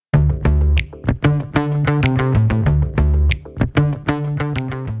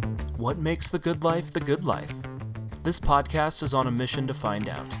What makes the good life the good life? This podcast is on a mission to find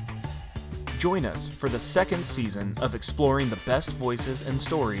out. Join us for the second season of exploring the best voices and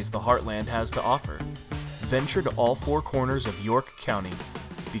stories the Heartland has to offer. Venture to all four corners of York County,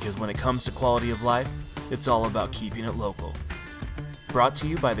 because when it comes to quality of life, it's all about keeping it local. Brought to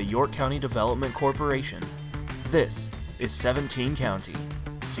you by the York County Development Corporation. This is 17 County,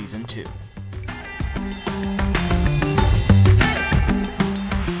 Season 2.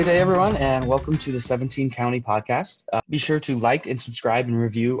 Good day, everyone, and welcome to the 17 County podcast. Be sure to like and subscribe and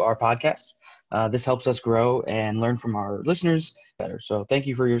review our podcast. This helps us grow and learn from our listeners better. So thank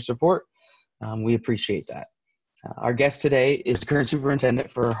you for your support. We appreciate that. Our guest today is the current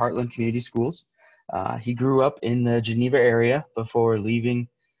superintendent for Heartland Community Schools. He grew up in the Geneva area before leaving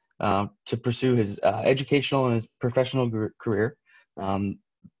to pursue his educational and his professional career.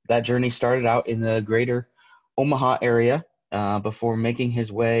 That journey started out in the greater Omaha area before making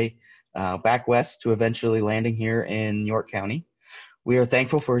his way back west to eventually landing here in York County. We are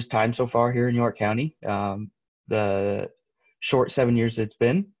thankful for his time so far here in York County, the short 7 years it's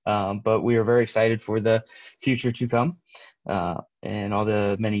been, but we are very excited for the future to come and all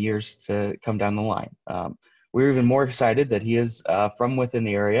the many years to come down the line. We're even more excited that he is from within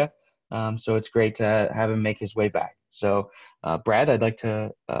the area, so it's great to have him make his way back. So, Brad, I'd like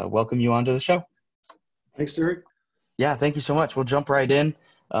to welcome you onto the show. Thanks, Derek. Yeah, thank you so much. We'll jump right in.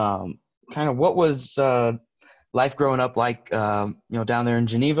 Kind of what was life growing up like, down there in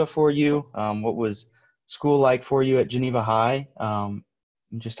Geneva for you? What was school like for you at Geneva High?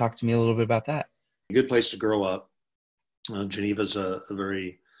 Just talk to me a little bit about that. A good place to grow up. Geneva's a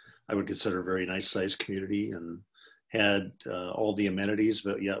very, I would consider a very nice sized community and had all the amenities,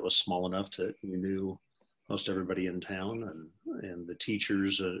 but yet was small enough that you knew most everybody in town and the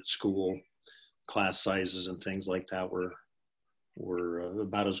teachers at school. Class sizes and things like that were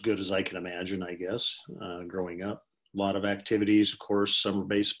about as good as I can imagine, I guess, growing up. A lot of activities, of course, summer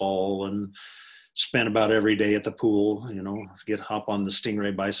baseball, and spent about every day at the pool, hop on the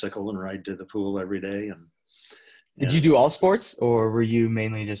Stingray bicycle and ride to the pool every day. And did you do all sports, or were you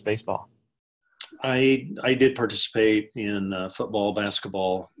mainly just baseball? I did participate in football,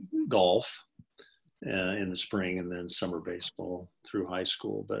 basketball, golf in the spring, and then summer baseball through high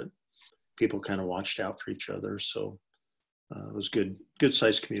school, but people kind of watched out for each other. So it was good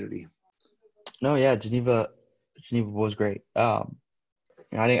sized community. No, yeah. Geneva was great.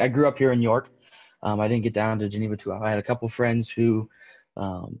 I grew up here in York. I didn't get down to Geneva too often. I had a couple friends who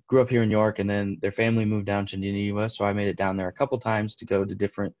grew up here in York, and then their family moved down to Geneva. So I made it down there a couple times to go to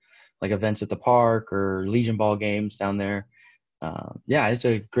different events at the park or Legion ball games down there. It's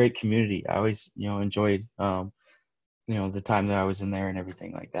a great community. I always, enjoyed, the time that I was in there and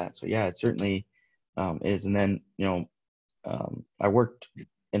everything like that. So yeah, it certainly is. And then, I worked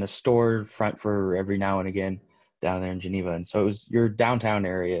in a store front for every now and again down there in Geneva. And so it was, your downtown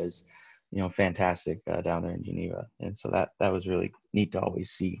area is, fantastic down there in Geneva. And so that was really neat to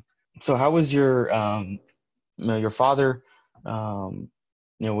always see. So how was your father,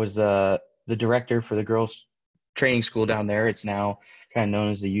 was the director for the girls training school down there. It's now kind of known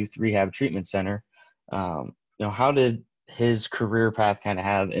as the Youth Rehab Treatment Center. How did his career path kind of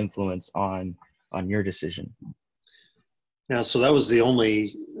have influence on your decision? Yeah, so that was the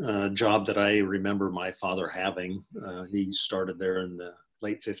only job that I remember my father having. He started there in the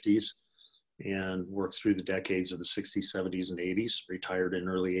late 50s and worked through the decades of the 60s, 70s, and 80s, retired in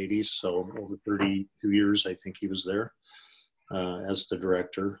early 80s. So over 32 years, I think he was there as the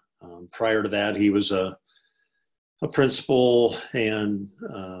director. Prior to that, he was a principal and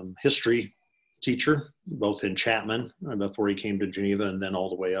history teacher, both in Chapman before he came to Geneva, and then all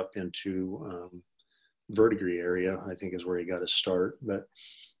the way up into Verdigris area, I think is where he got his start. But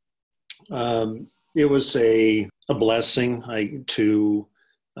it was a blessing to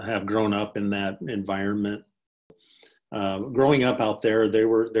have grown up in that environment. Growing up out there, they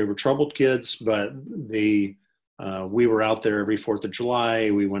were troubled kids, but we were out there every 4th of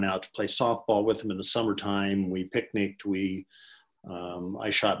July. We went out to play softball with them in the summertime. We picnicked. I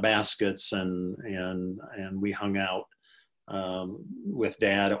shot baskets and we hung out with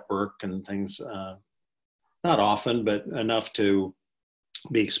Dad at work and things. Not often, but enough to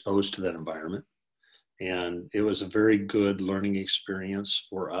be exposed to that environment. And it was a very good learning experience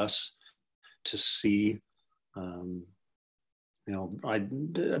for us to see.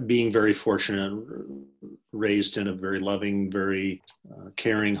 Being very fortunate, raised in a very loving, very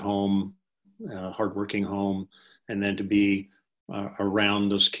caring home, hardworking home, and then to be around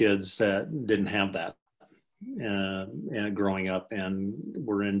those kids that didn't have that growing up and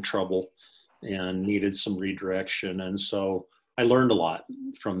were in trouble and needed some redirection. And so I learned a lot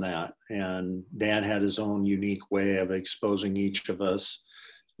from that. And Dad had his own unique way of exposing each of us,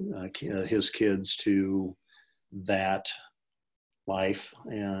 his kids, to that life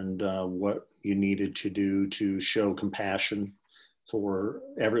and what you needed to do to show compassion for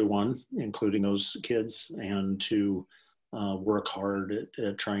everyone, including those kids, and to work hard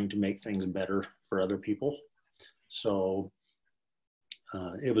at trying to make things better for other people. So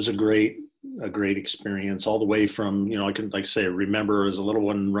it was a great experience, all the way from, I can, like say, remember as a little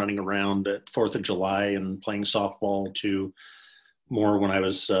one running around at 4th of July and playing softball, to more when I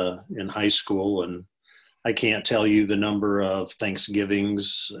was in high school. And I can't tell you the number of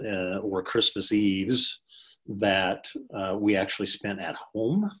Thanksgivings or Christmas Eves that we actually spent at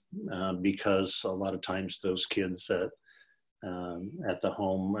home, because a lot of times those kids at the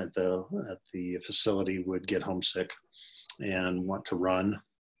home, at the facility, would get homesick and want to run.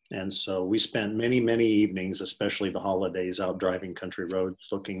 And so we spent many, many evenings, especially the holidays, out driving country roads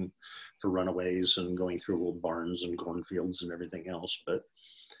looking for runaways and going through old barns and cornfields and everything else. But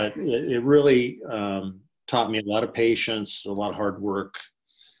it really taught me a lot of patience, a lot of hard work,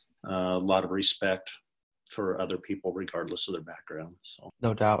 a lot of respect for other people, regardless of their background. So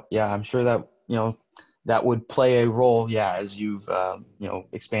No doubt. Yeah, I'm sure that, that would play a role, as you've,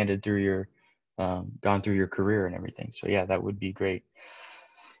 expanded through your, gone through your career and everything. So yeah, that would be great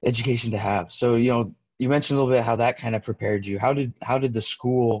education to have. So, you mentioned a little bit how that kind of prepared you. How did the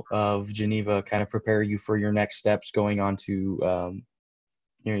School of Geneva kind of prepare you for your next steps going on to,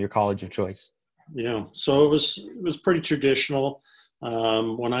 your college of choice? So it was pretty traditional.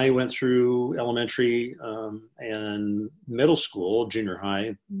 When I went through elementary and middle school, junior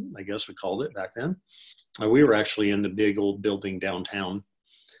high, I guess we called it back then, we were actually in the big old building downtown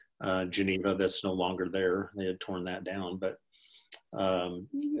Geneva that's no longer there. They had torn that down. But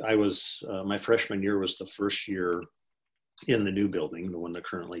I was, my freshman year was the first year in the new building, the one they're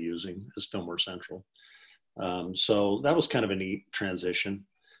currently using is Fillmore Central. So that was kind of a neat transition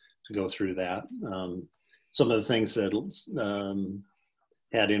to go through that. Some of the things that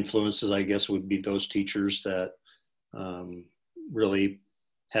had influences, I guess, would be those teachers that really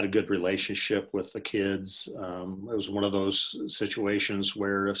had a good relationship with the kids. It was one of those situations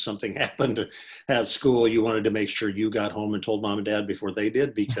where if something happened at school, you wanted to make sure you got home and told mom and dad before they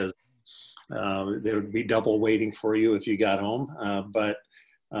did, because there would be double waiting for you if you got home. But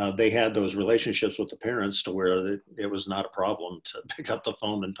they had those relationships with the parents to where it was not a problem to pick up the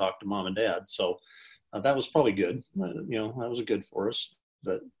phone and talk to mom and dad. So that was probably good. That was good for us.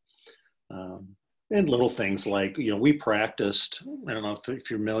 But and little things like, we practiced, I don't know if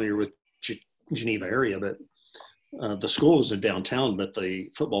you're familiar with Geneva area, but the school was in downtown, but the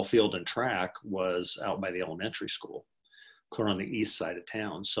football field and track was out by the elementary school, clear on the east side of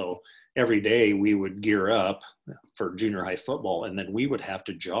town. So every day we would gear up for junior high football, and then we would have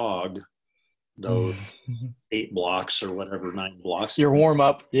to jog those 8 blocks or whatever, 9 blocks. Your warm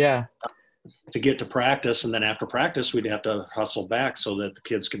up, yeah. To get to practice, and then after practice we'd have to hustle back so that the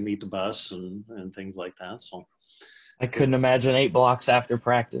kids could meet the bus and things like that. So I couldn't imagine 8 blocks after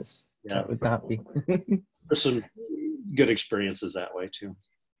practice. Yeah, that would not be. There's some good experiences that way too.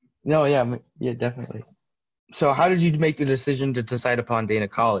 No, yeah, definitely. So how did you make the decision to decide upon Dana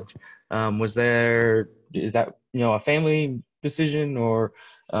College? Is that a family decision, or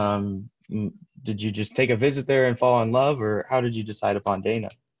did you just take a visit there and fall in love, or how did you decide upon Dana?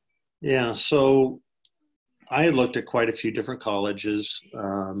 Yeah, so I looked at quite a few different colleges.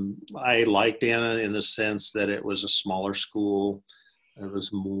 I liked Dana in the sense that it was a smaller school. It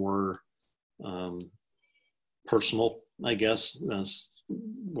was more personal, I guess. That's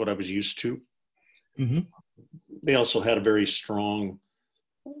what I was used to. Mm-hmm. They also had a very strong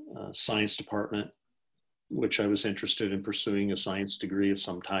science department, which I was interested in pursuing a science degree of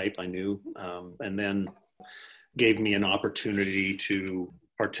some type, I knew. And then gave me an opportunity to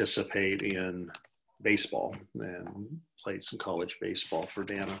participate in baseball, and played some college baseball for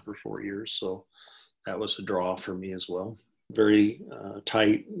Dana for 4 years. So that was a draw for me as well. Very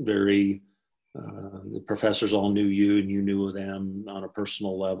tight, very, the professors all knew you and you knew them on a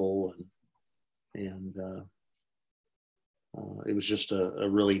personal level. And it was just a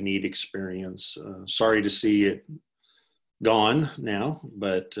really neat experience. Sorry to see it gone now,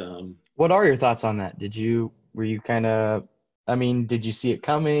 but. What are your thoughts on that? Did you see it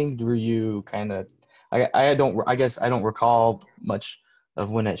coming? Were you kind of, I guess I don't recall much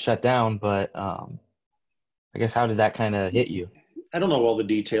of when it shut down, but I guess how did that kind of hit you? I don't know all the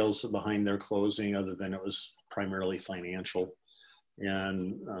details behind their closing, other than it was primarily financial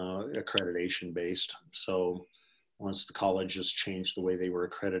and accreditation based. So once the colleges changed the way they were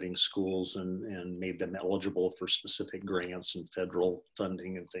accrediting schools and made them eligible for specific grants and federal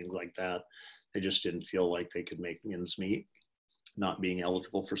funding and things like that, they just didn't feel like they could make ends meet, not being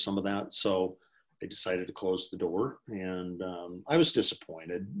eligible for some of that. So they decided to close the door, and I was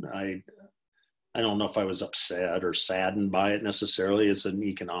disappointed. I don't know if I was upset or saddened by it necessarily. It's an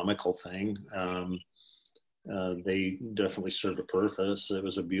economical thing. They definitely served a purpose. It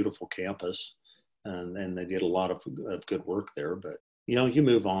was a beautiful campus, and they did a lot of good work there. But you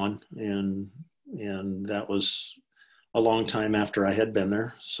move on, and that was a long time after I had been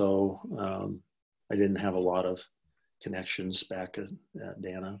there. So I didn't have a lot of connections back at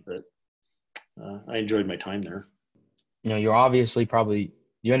Dana, but I enjoyed my time there. You're obviously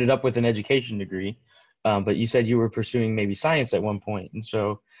you ended up with an education degree, but you said you were pursuing maybe science at one point. And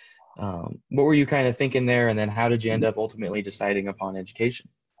so what were you kind of thinking there? And then how did you end up ultimately deciding upon education?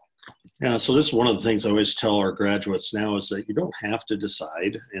 Yeah, so this is one of the things I always tell our graduates now is that you don't have to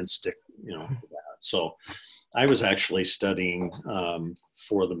decide and stick, with that. So I was actually studying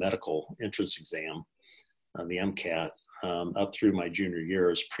for the medical entrance exam, the MCAT, up through my junior year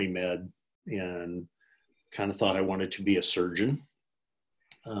as pre-med, and kind of thought I wanted to be a surgeon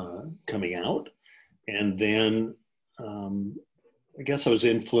coming out. And then I guess I was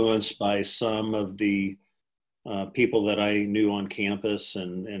influenced by some of the people that I knew on campus,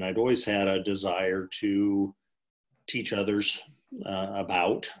 and I'd always had a desire to teach others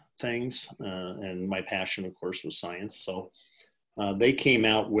about things, and my passion, of course, was science. So they came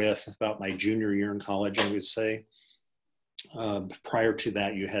out with, about my junior year in college, I would say, prior to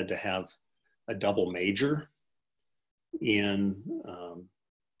that, you had to have a double major in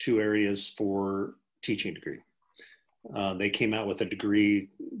 2 areas for teaching degree. They came out with a degree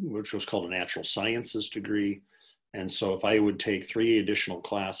which was called a natural sciences degree. And so if I would take 3 additional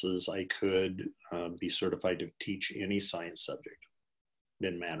classes, I could be certified to teach any science subject.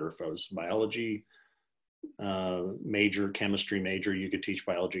 Didn't matter if I was biology major, chemistry major, you could teach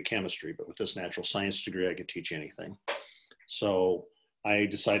biology, chemistry. But with this natural science degree, I could teach anything. So I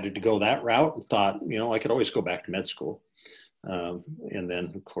decided to go that route and thought, I could always go back to med school. And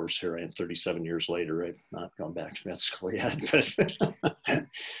then, of course, here I am 37 years later. I've not gone back to med school yet,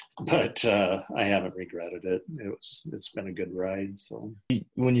 but I haven't regretted it. It's been a good ride. So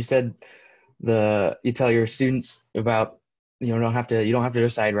when you said you tell your students about you don't have to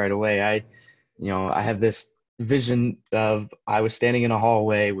decide right away. I have this vision of I was standing in a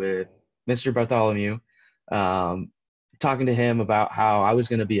hallway with Mr. Bartholomew, talking to him about how I was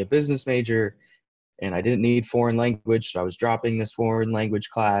going to be a business major. And I didn't need foreign language, so I was dropping this foreign language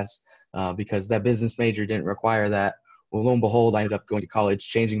class because that business major didn't require that. Well, lo and behold, I ended up going to college,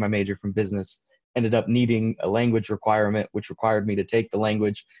 changing my major from business, ended up needing a language requirement, which required me to take the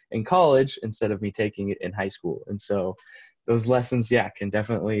language in college instead of me taking it in high school. And so those lessons, can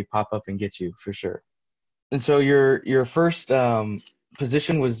definitely pop up and get you for sure. And so your first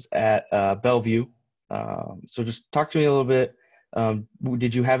position was at Bellevue. So just talk to me a little bit.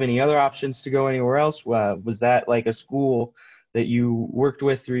 Did you have any other options to go anywhere else? Was that like a school that you worked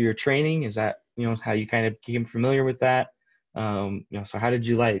with through your training? Is that, how you kind of became familiar with that? So how did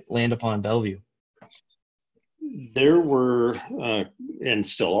you land upon Bellevue? There were, and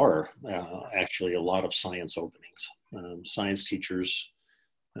still are, actually a lot of science openings. Science teachers,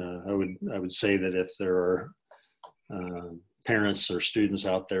 I would say that if there are parents or students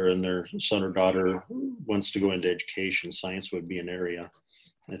out there and their son or daughter wants to go into education, science would be an area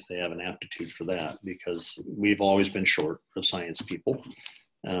if they have an aptitude for that, because we've always been short of science people.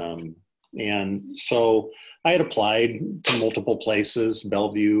 And so I had applied to multiple places.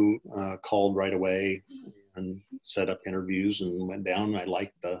 Bellevue called right away and set up interviews and went down. I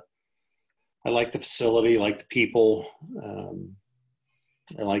liked the facility, liked the people.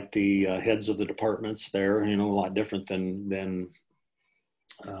 I like the heads of the departments there, a lot different than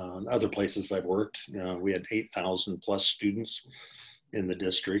other places I've worked. We had 8,000 plus students in the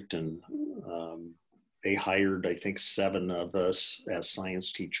district, and they hired, I think, 7 of us as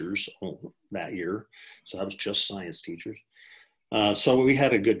science teachers that year. So that was just science teachers. So we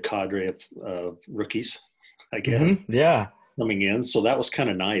had a good cadre of rookies, I guess. Mm-hmm. Yeah. Coming in. So that was kind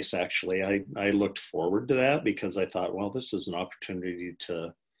of nice, actually. I looked forward to that because I thought, well, this is an opportunity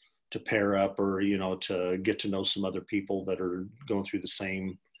to pair up or, to get to know some other people that are going through the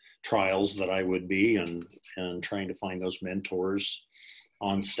same trials that I would be, and trying to find those mentors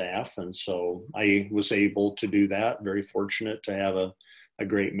on staff. And so I was able to do that. Very fortunate to have a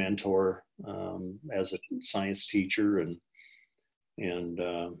great mentor as a science teacher, and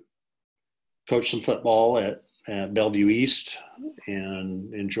coached some football at Bellevue East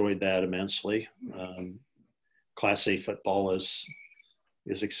and enjoyed that immensely. Class A football is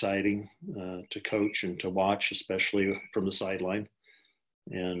exciting to coach and to watch, especially from the sideline.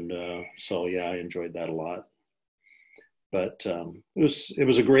 And so, yeah, I enjoyed that a lot. But it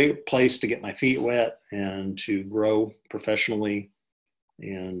was a great place to get my feet wet and to grow professionally,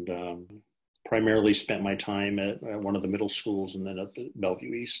 and primarily spent my time at one of the middle schools and then at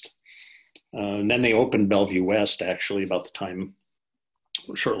Bellevue East. And then they opened Bellevue West, actually, about the time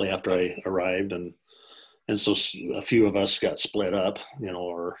shortly after I arrived. And so a few of us got split up,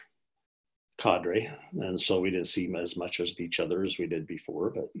 our cadre. And so we didn't see as much as each other as we did before,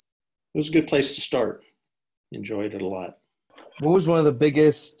 but it was a good place to start. Enjoyed it a lot. What was one of the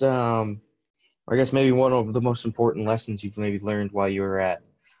biggest, or I guess maybe one of the most important lessons you've maybe learned while you were at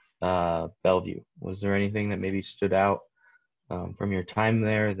Bellevue? Was there anything that maybe stood out from your time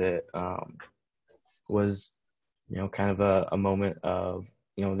there that was, kind of a moment of,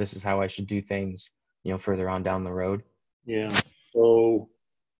 this is how I should do things, further on down the road? Yeah. So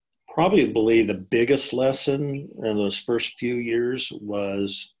probably the biggest lesson in those first few years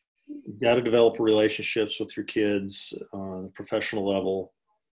was you got to develop relationships with your kids on a professional level,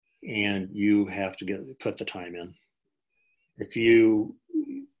 and you have to put the time in. If you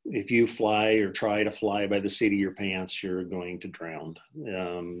fly or try to fly by the seat of your pants, you're going to drown.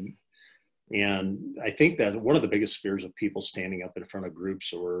 And I think that one of the biggest fears of people standing up in front of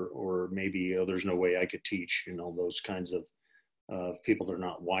groups or maybe, there's no way I could teach, those kinds of people that are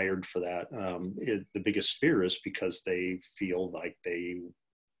not wired for that. The biggest fear is because they feel like they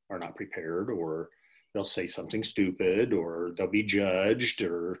are not prepared, or they'll say something stupid, or they'll be judged,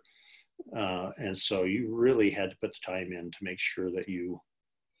 and so you really had to put the time in to make sure that you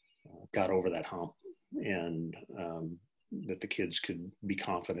got over that hump, and that the kids could be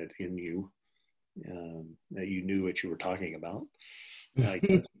confident in you, that you knew what you were talking about.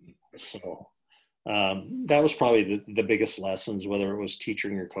 So that was probably the biggest lessons, whether it was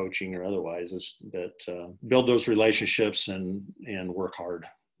teaching or coaching or otherwise, is that build those relationships and work hard,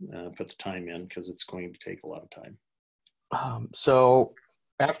 put the time in, because it's going to take a lot of time. So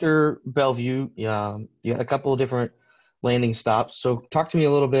after Bellevue, you had a couple of different landing stops. So talk to me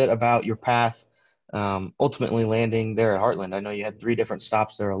a little bit about your path, ultimately landing there at Heartland. I know you had 3 different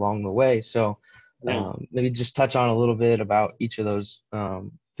stops there along the way. So maybe just touch on a little bit about each of those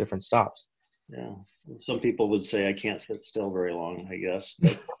different stops. Yeah. Some people would say I can't sit still very long, I guess.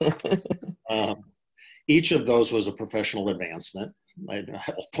 But each of those was a professional advancement.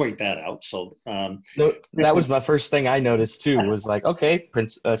 I'll point that out. So that was my first thing I noticed too, was like, okay,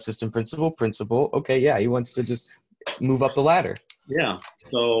 assistant principal. Okay, yeah, he wants to just move up the ladder. Yeah.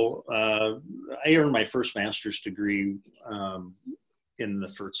 So I earned my first master's degree in the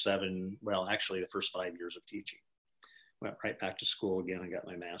first the first 5 years of teaching. Went right back to school again and got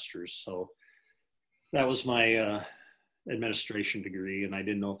my master's. So that was my administration degree, and I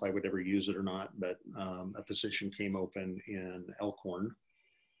didn't know if I would ever use it or not, but a position came open in Elkhorn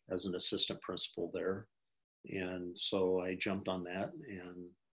as an assistant principal there. And so I jumped on that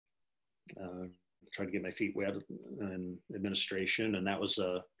and tried to get my feet wet in administration. And that was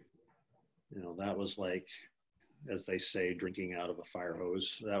that was like, as they say, drinking out of a fire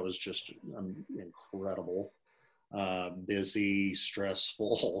hose. That was just incredible. Busy,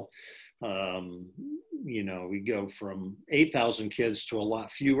 stressful. We go from 8,000 kids to a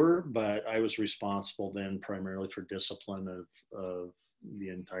lot fewer, but I was responsible then primarily for discipline of the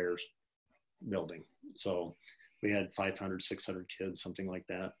entire building. So we had 500, 600 kids, something like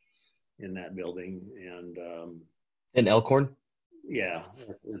that, in that building. And in Elkhorn? Yeah,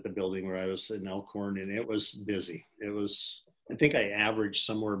 at the building where I was in Elkhorn, and it was busy. I think I averaged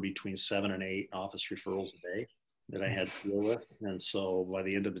somewhere between 7 and 8 office referrals a day that I had to deal with. And so by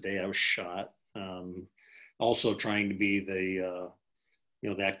the end of the day, I was shot. Also trying to be the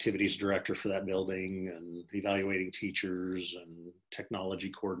activities director for that building, and evaluating teachers and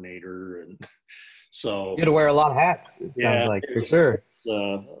technology coordinator. And so you had to wear a lot of hats, sounds like, for sure.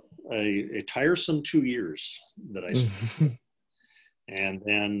 A tiresome 2 years that I spent. And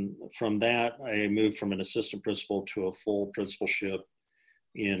then from that, I moved from an assistant principal to a full principalship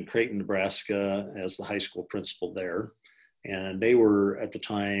in Creighton, Nebraska, as the high school principal there. And they were, at the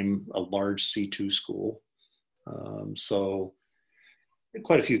time, a large C2 school. So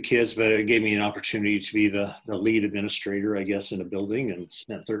quite a few kids, but it gave me an opportunity to be the lead administrator, I guess, in a building, and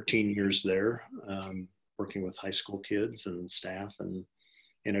spent 13 years there, working with high school kids and staff, and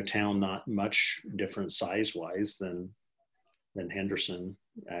in a town not much different size-wise than Henderson,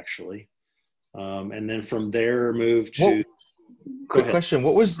 actually. And then from there moved to... Quick question.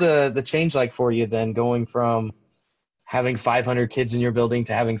 What was the change like for you then, going from having 500 kids in your building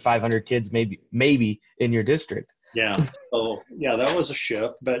to having 500 kids maybe in your district. Yeah. So yeah, that was a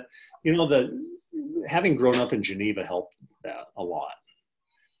shift. But having grown up in Geneva helped that a lot.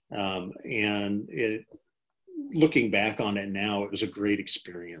 And looking back on it now, it was a great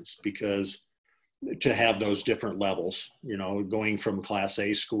experience because to have those different levels, going from Class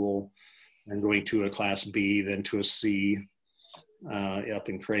A school and going to a Class B, then to a C up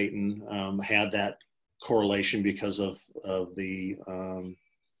in Creighton, had that correlation because of the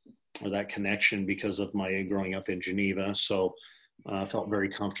or that connection because of my growing up in Geneva. So I felt very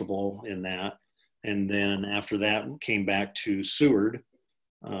comfortable in that. And then after that, came back to Seward,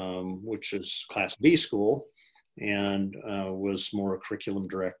 which is Class B school, and was more a curriculum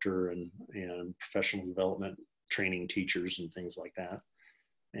director and professional development training teachers and things like that,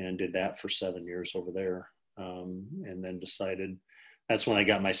 and did that for 7 years over there. And then decided, that's when I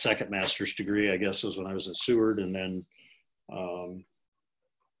got my second master's degree, I guess, was when I was at Seward. And then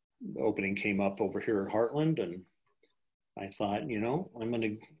the opening came up over here at Heartland, and I thought,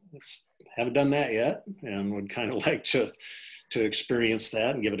 haven't done that yet, and would kind of like to experience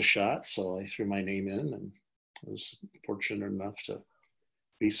that and give it a shot. So I threw my name in and was fortunate enough to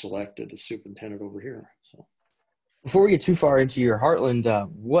be selected as superintendent over here. So before we get too far into your Heartland,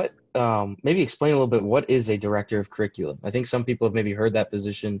 maybe explain a little bit, what is a director of curriculum? I think some people have maybe heard that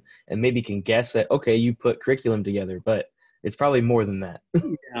position and maybe can guess that, okay, you put curriculum together, but it's probably more than that.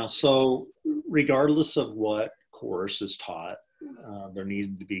 Yeah, so regardless of what course is taught, there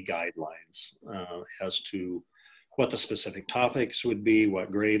needed to be guidelines as to what the specific topics would be,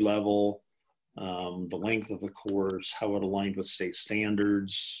 what grade level, the length of the course, how it aligned with state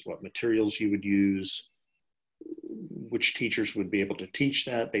standards, what materials you would use, which teachers would be able to teach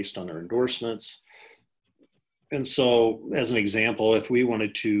that based on their endorsements. And so, as an example, if we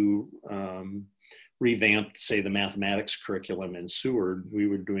wanted to revamp, say, the mathematics curriculum in Seward, we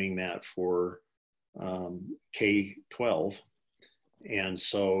were doing that for K-12. And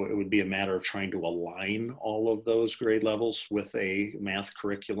so it would be a matter of trying to align all of those grade levels with a math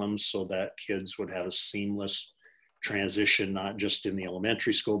curriculum so that kids would have a seamless transition, not just in the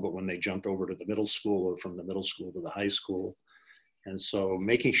elementary school, but when they jumped over to the middle school or from the middle school to the high school. And so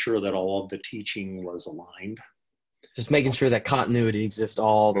making sure that all of the teaching was aligned. Just making sure that continuity exists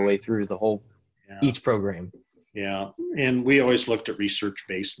all the way through the whole, each program. Yeah. And we always looked at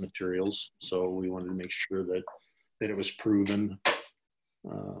research-based materials. So we wanted to make sure that it was proven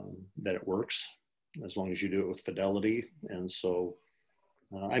that it works as long as you do it with fidelity. And so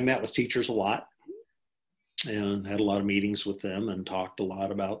I met with teachers a lot and had a lot of meetings with them and talked a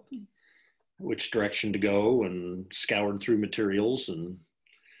lot about which direction to go and scoured through materials. And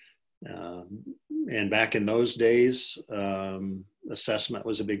back in those days, assessment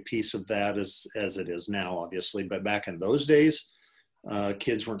was a big piece of that, as it is now, obviously. But back in those days,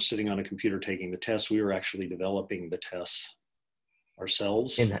 kids weren't sitting on a computer taking the tests. We were actually developing the tests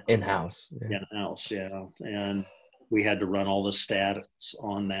ourselves. In-house. Yeah. In-house, yeah. And we had to run all the stats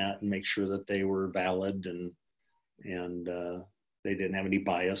on that and make sure that they were valid and they didn't have any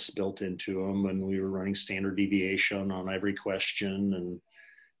bias built into them. And we were running standard deviation on every question.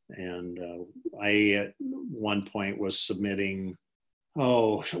 And I, at one point, was submitting,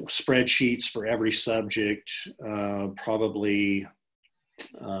 spreadsheets for every subject, probably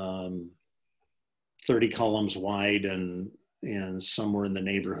 30 columns wide and somewhere in the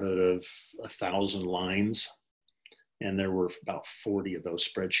neighborhood of 1,000 lines. And there were about 40 of those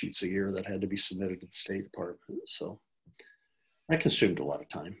spreadsheets a year that had to be submitted to the State Department. So I consumed a lot of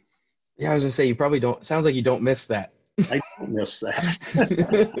time. Yeah, I was gonna say, you probably don't, sounds like you don't miss that. I don't miss that.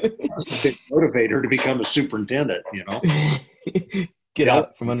 That was a big motivator to become a superintendent, Get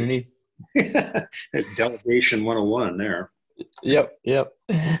out from underneath. Delegation 101 there. Yep.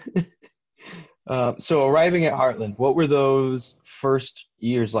 So arriving at Heartland, what were those first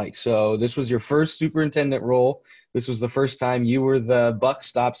years like? So this was your first superintendent role. This was the first time you were the buck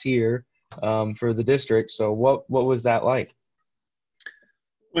stops here for the district. So what was that like?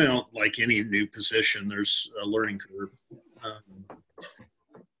 Well, like any new position, there's a learning curve.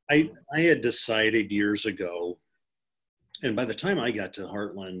 I had decided years ago, and by the time I got to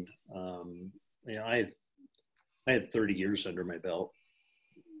Heartland, I had 30 years under my belt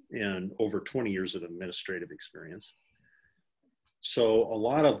and over 20 years of administrative experience. So a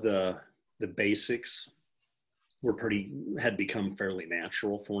lot of the basics had become fairly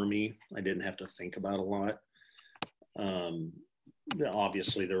natural for me. I didn't have to think about a lot.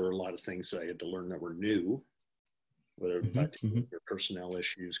 Obviously, there were a lot of things that I had to learn that were new, whether personnel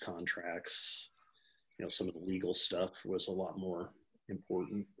issues, contracts, some of the legal stuff was a lot more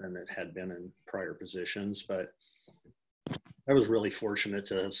important than it had been in prior positions. But I was really fortunate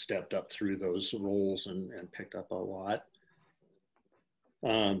to have stepped up through those roles and picked up a lot.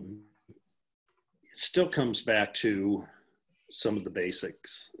 It still comes back to some of the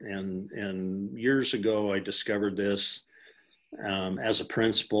basics. And years ago, I discovered this as a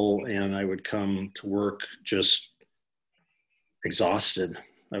principal, and I would come to work just exhausted.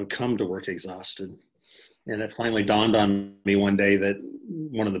 I would come to work exhausted. And it finally dawned on me one day that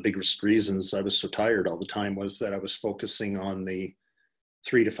one of the biggest reasons I was so tired all the time was that I was focusing on the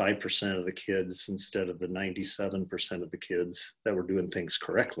 3 to 5% of the kids instead of the 97% of the kids that were doing things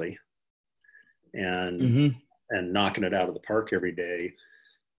correctly and knocking it out of the park every day.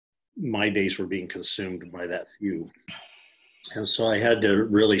 My days were being consumed by that few. And so I had to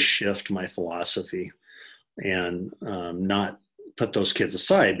really shift my philosophy and not put those kids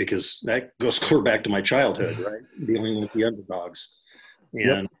aside, because that goes clear back to my childhood, right? Dealing with the underdogs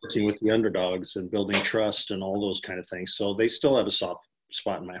and working with the underdogs and building trust and all those kind of things. So they still have a soft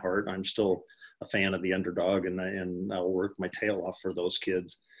spot in my heart. I'm still a fan of the underdog, and I'll work my tail off for those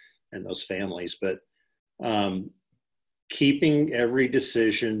kids and those families. But keeping every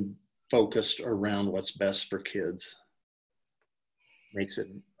decision focused around what's best for kids makes it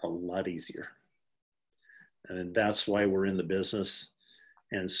a lot easier. And that's why we're in the business.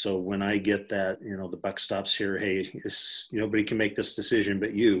 And so when I get that, the buck stops here, hey, nobody can make this decision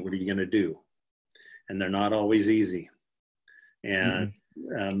but you. What are you going to do? And they're not always easy. And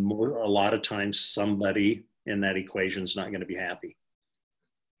a lot of times somebody in that equation is not going to be happy.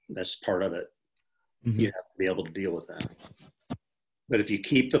 That's part of it. You have to be able to deal with that. But if you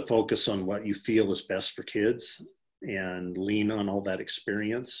keep the focus on what you feel is best for kids and lean on all that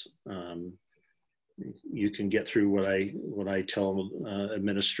experience, you can get through what I tell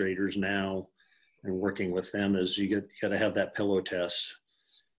administrators now and working with them is you got to have that pillow test.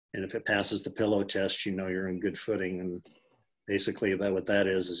 And if it passes the pillow test, you're in good footing. And basically what that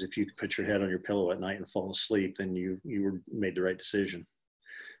is if you put your head on your pillow at night and fall asleep, then you made the right decision.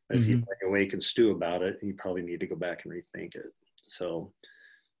 But if you lay awake and stew about it, you probably need to go back and rethink it. So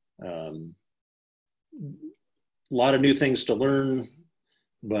a lot of new things to learn,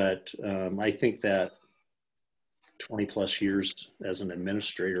 but I think that 20 plus years as an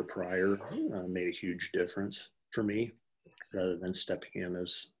administrator prior made a huge difference for me, rather than stepping in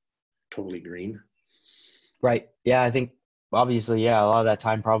as totally green. Right. Yeah, I think obviously, a lot of that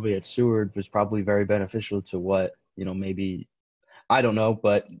time probably at Seward was probably very beneficial to what, maybe, I don't know,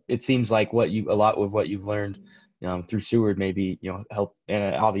 but it seems like a lot of what you've learned through Seward maybe, help,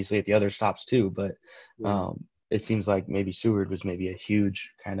 and obviously at the other stops too, but it seems like maybe Seward was maybe a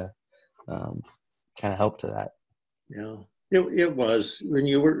huge kind of help to that. Yeah, it was. When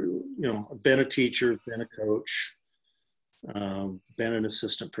you were, been a teacher, been a coach, been an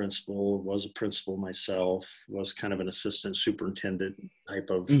assistant principal, was a principal myself, was kind of an assistant superintendent type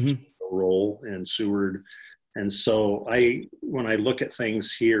of role in Seward. And so when I look at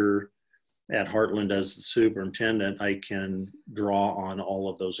things here at Heartland as the superintendent, I can draw on all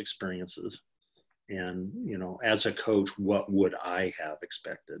of those experiences. And, as a coach, what would I have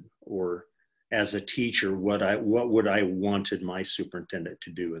expected? Or as a teacher, what would I wanted my superintendent to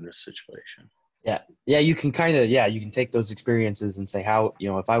do in this situation? Yeah, you can you can take those experiences and say how,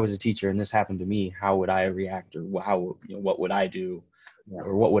 if I was a teacher and this happened to me, how would I react, or how, what would I do,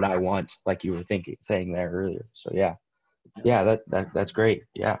 or what would I want, like you were saying there earlier. So that's great.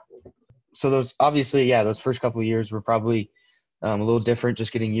 Yeah. So those first couple of years were probably a little different,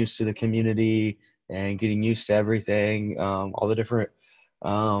 just getting used to the community and getting used to everything, all the different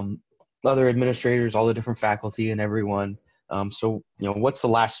other administrators, all the different faculty and everyone. So, what's the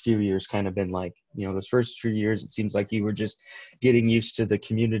last few years kind of been like? Those first 3 years, it seems like you were just getting used to the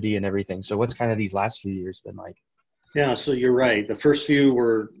community and everything. So what's kind of these last few years been like? Yeah, so you're right. The first few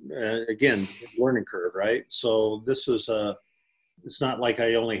were, again, learning curve, right? So this is it's not like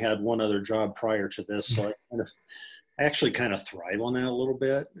I only had one other job prior to this. So I actually kind of thrive on that a little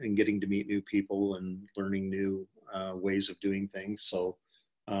bit, and getting to meet new people and learning new ways of doing things. So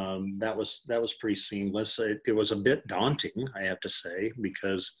that was pretty seamless. It was a bit daunting, I have to say,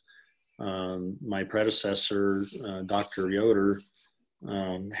 because my predecessor, Dr. Yoder,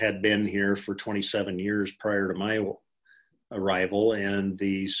 had been here for 27 years prior to my arrival, and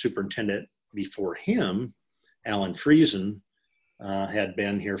the superintendent before him, Alan Friesen, had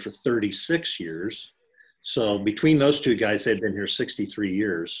been here for 36 years. So between those two guys, they'd been here 63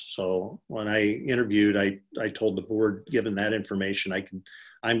 years. So when I interviewed, I told the board, given that information,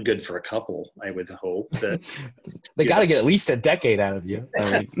 I'm good for a couple, I would hope. That they got to get at least a decade out of you.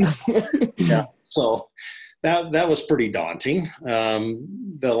 I mean. Yeah. So that was pretty daunting.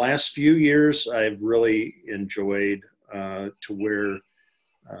 The last few years, I've really enjoyed to where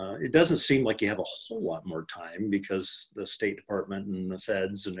it doesn't seem like you have a whole lot more time, because the State Department and the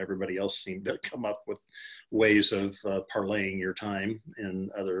feds and everybody else seem to come up with ways of parlaying your time in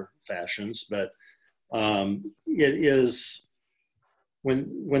other fashions. But it is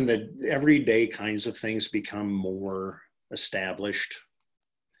when the everyday kinds of things become more established,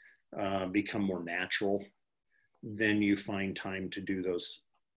 become more natural, then you find time to do those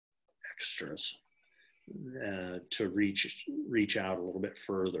extras, to reach out a little bit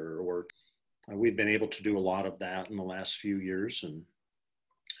further. Or we've been able to do a lot of that in the last few years, and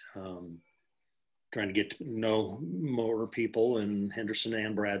trying to get to know more people in Henderson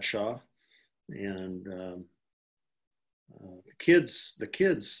and Bradshaw. And the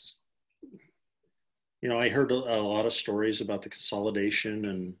kids, I heard a lot of stories about the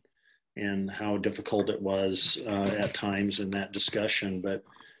consolidation and how difficult it was at times in that discussion. But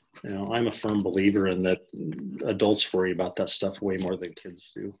I'm a firm believer in that adults worry about that stuff way more than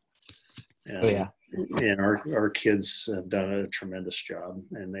kids do. And, and our kids have done a tremendous job,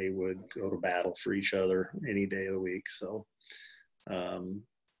 and they would go to battle for each other any day of the week. So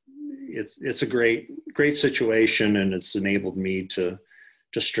it's a great situation, and it's enabled me to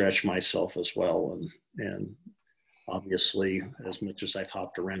stretch myself as well. And obviously, as much as I've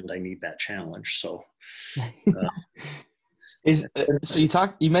hopped around, I need that challenge. So so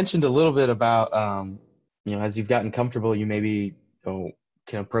you mentioned a little bit about as you've gotten comfortable, you maybe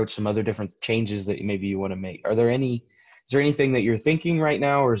can approach some other different changes that maybe you want to make. Is there anything that you're thinking right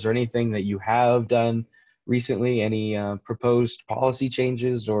now, or is there anything that you have done recently? Any proposed policy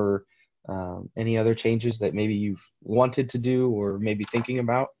changes, or any other changes that maybe you've wanted to do or maybe thinking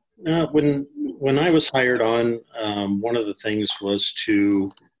about? When I was hired on, one of the things was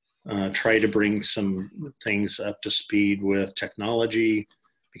to try to bring some things up to speed with technology,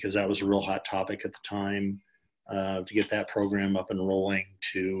 because that was a real hot topic at the time, to get that program up and rolling,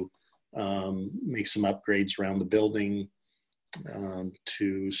 to make some upgrades around the building,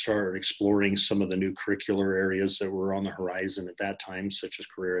 to start exploring some of the new curricular areas that were on the horizon at that time, such as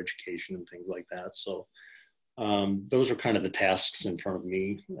career education and things like that. So those are kind of the tasks in front of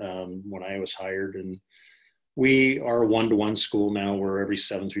me when I was hired. And we are a one-to-one school now, where every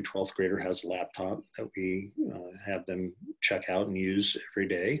 7th through 12th grader has a laptop that we have them check out and use every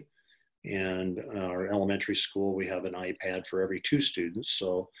day. And our elementary school, we have an iPad for every 2 students.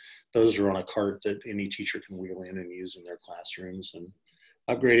 So those are on a cart that any teacher can wheel in and use in their classrooms, and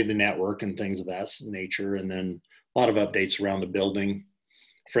upgraded the network and things of that nature. And then a lot of updates around the building,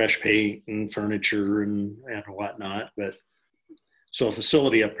 fresh paint and furniture and whatnot. But so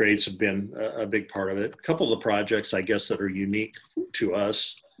facility upgrades have been a big part of it. A couple of the projects, I guess, that are unique to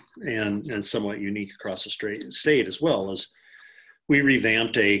us and somewhat unique across the state as well, is we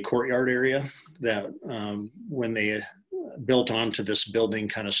revamped a courtyard area that when they built onto this building,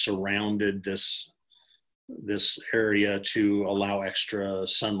 kind of surrounded this area to allow extra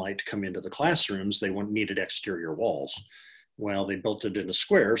sunlight to come into the classrooms. They needed exterior walls. Well, they built it in a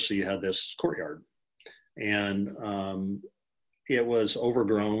square, so you had this courtyard. And it was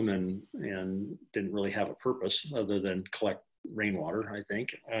overgrown and didn't really have a purpose other than collect rainwater, I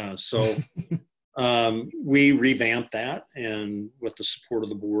think. So we revamped that, and with the support of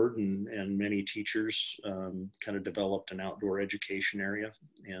the board and many teachers, kind of developed an outdoor education area.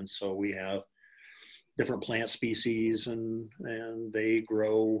 And so we have different plant species, and they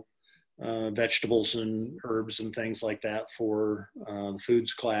grow vegetables and herbs and things like that for the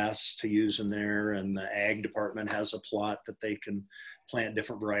foods class to use in there. And the ag department has a plot that they can plant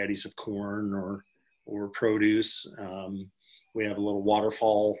different varieties of corn or produce. We have a little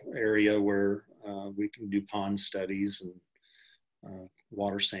waterfall area where we can do pond studies and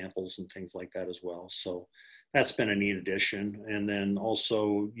water samples and things like that as well. So that's been a neat addition. And then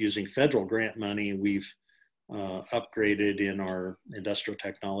also, using federal grant money, we've upgraded in our industrial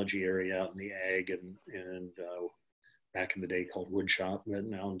technology area out in the ag and back in the day called wood shop, but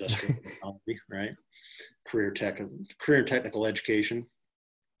now industrial technology, right? Career and technical education.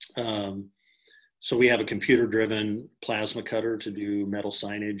 So we have a computer-driven plasma cutter to do metal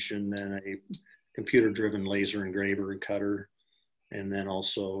signage, and then a computer-driven laser engraver and cutter, and then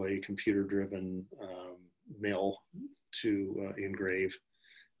also a computer-driven mill to engrave.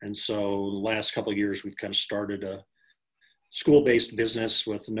 And so the last couple of years, we've kind of started a school-based business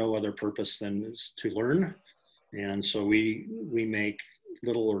with no other purpose than to learn. And so we make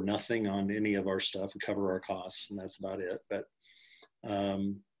little or nothing on any of our stuff. We cover our costs, and that's about it. But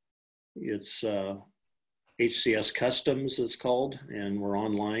it's HCS Customs, it's called, and we're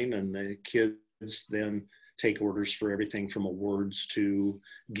online, and the kids then take orders for everything from awards to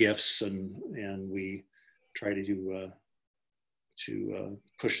gifts, and we try to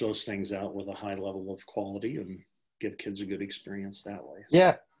push those things out with a high level of quality and give kids a good experience that way.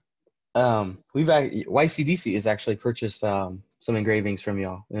 Yeah. YCDC has actually purchased some engravings from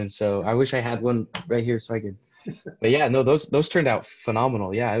y'all, and so I wish I had one right here so I could. But yeah, no, those turned out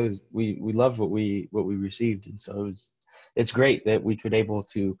phenomenal. Yeah, we loved what we received, and so it's great that we could able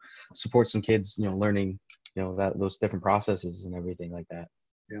to support some kids, learning, that those different processes and everything like that.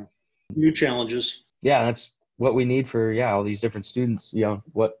 Yeah, new challenges. Yeah, that's what we need for all these different students.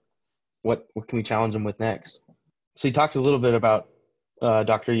 What can we challenge them with next? So you talked a little bit about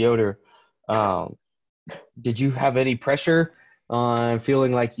Dr. Yoder. Did you have any pressure on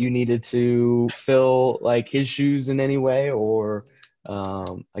feeling like you needed to fill like his shoes in any way, or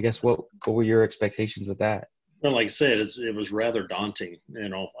I guess what were your expectations with that? Well, like I said, it was rather daunting.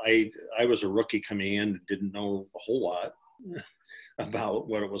 I was a rookie coming in, didn't know a whole lot about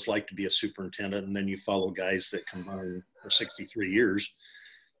what it was like to be a superintendent, and then you follow guys that come on for 63 years.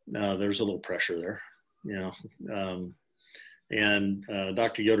 There's a little pressure there, and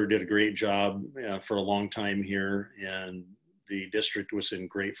Dr. Yoder did a great job for a long time here, and the district was in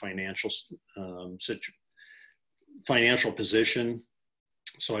great financial position,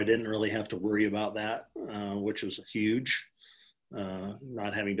 so I didn't really have to worry about that, which was huge,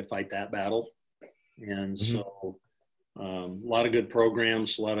 not having to fight that battle. And so a lot of good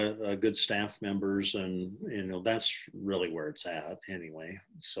programs, a lot of good staff members, and that's really where it's at anyway.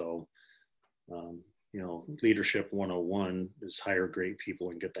 So leadership 101 is hire great people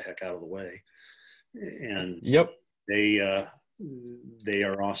and get the heck out of the way. And yep, they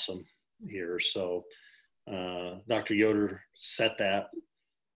are awesome here. So Dr. Yoder set that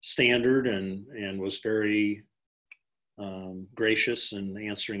standard and was very gracious in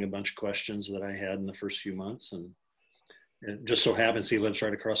answering a bunch of questions that I had in the first few months. And it just so happens he lives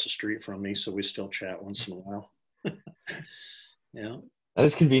right across the street from me, so we still chat once in a while. Yeah. That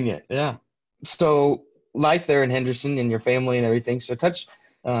is convenient. Yeah. So life there in Henderson and your family and everything. So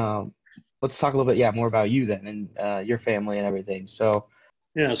let's talk a little bit, more about you then and your family and everything. So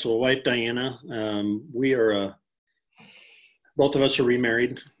wife Diana, we are both of us are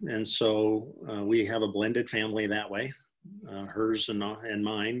remarried, and so we have a blended family that way, hers and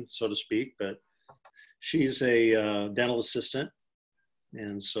mine, so to speak. But she's a dental assistant,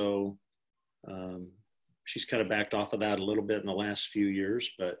 and so she's kind of backed off of that a little bit in the last few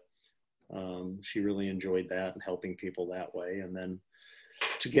years, but she really enjoyed that and helping people that way. And then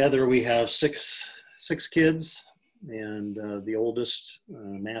together we have six kids, and the oldest,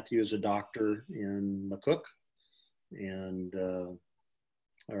 Matthew, is a doctor in McCook, and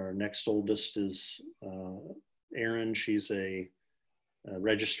our next oldest is Erin. She's a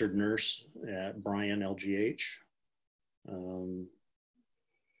registered nurse at Bryan LGH.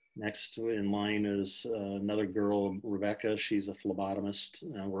 Next in line is another girl, Rebecca. She's a phlebotomist,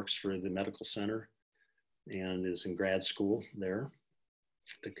 works for the medical center, and is in grad school there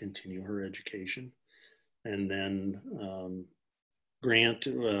to continue her education. And then Grant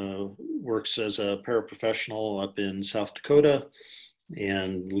works as a paraprofessional up in South Dakota,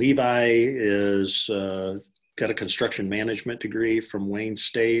 and Levi is got a construction management degree from Wayne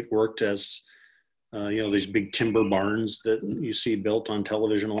State, worked as these big timber barns that you see built on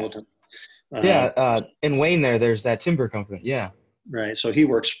television all the time. In Wayne there's that timber company. Yeah. Right. So he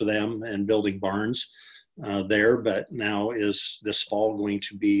works for them and building barns there, but now is this fall going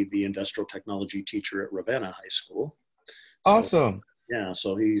to be the industrial technology teacher at Ravenna High School. Awesome.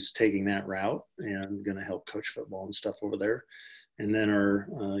 So he's taking that route and going to help coach football and stuff over there. And then our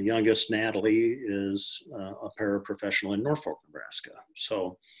youngest, Natalie, is a paraprofessional in Norfolk, Nebraska.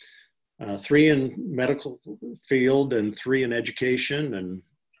 So 3 in medical field and 3 in education, and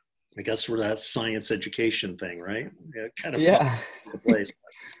I guess we're that science education thing, right? Kind of fun the place.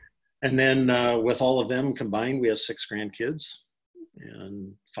 And then with all of them combined, we have 6 grandkids,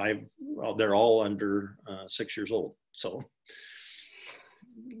 and 5. Well, they're all under 6 years old. So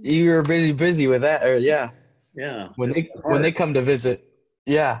you're busy with that, or when they come to visit.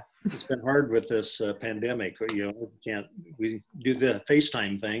 It's been hard with this pandemic. We do the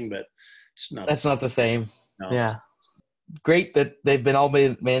FaceTime thing, but that's not the same. No. Great that they've been all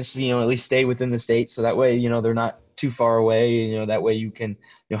managed to at least stay within the state, so that way they're not too far away. That way you can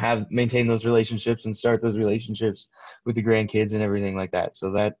maintain those relationships and start those relationships with the grandkids and everything like that.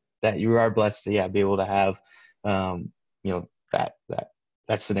 So that you are blessed to be able to have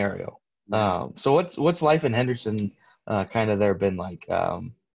that scenario. So what's life in Henderson kind of there been like?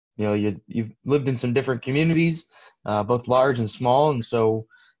 You've lived in some different communities, both large and small, and so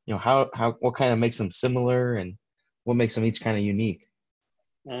what kind of makes them similar and what makes them each kind of unique?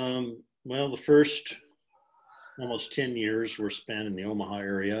 Well, the first almost 10 years were spent in the Omaha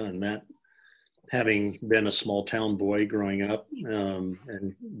area, and that, having been a small town boy growing up,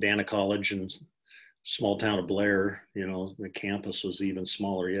 and Dana College and small town of Blair, the campus was even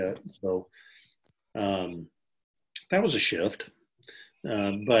smaller yet. So that was a shift,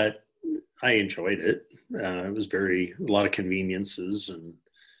 but I enjoyed it. It was a lot of conveniences, and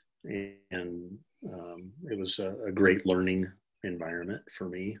it was a great learning environment for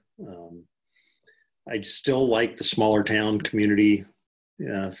me. I still like the smaller town community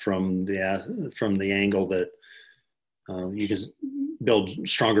from the angle that you can build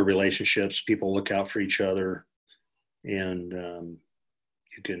stronger relationships. People look out for each other, and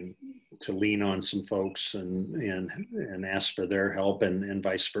you can to lean on some folks and ask for their help, and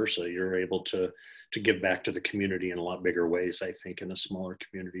vice versa. You're able to give back to the community in a lot bigger ways, I think, in a smaller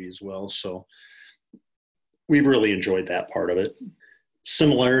community as well. So we really enjoyed that part of it.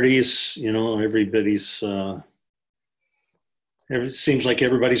 Similarities, everybody's it seems like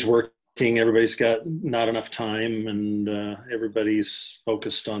everybody's working, everybody's got not enough time, and everybody's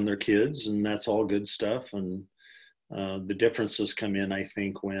focused on their kids, and that's all good stuff. And the differences come in, I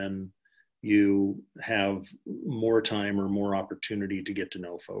think, when you have more time or more opportunity to get to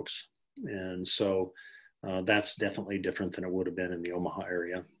know folks. And so that's definitely different than it would have been in the Omaha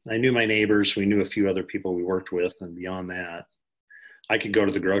area. I knew my neighbors, we knew a few other people we worked with, and beyond that, I could go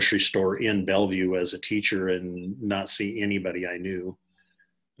to the grocery store in Bellevue as a teacher and not see anybody I knew.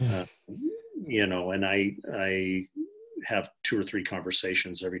 And I have 2 or 3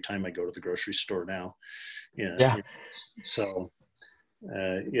 conversations every time I go to the grocery store now. Yeah. So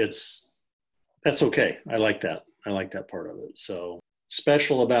that's okay. I like that. I like that part of it. So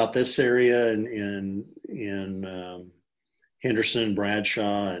special about this area in Henderson,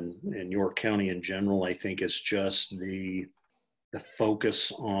 Bradshaw, and York County in general, I think it's just the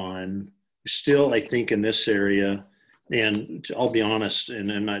focus on still, I think, in this area, and I'll be honest, and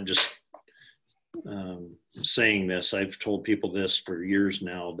I'm not just saying this, I've told people this for years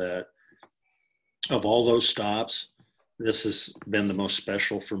now, that of all those stops, this has been the most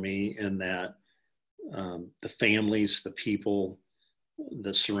special for me, in that the families, the people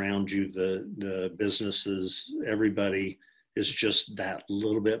that surround you, the businesses, everybody is just that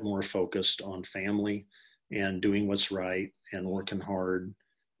little bit more focused on family and doing what's right and working hard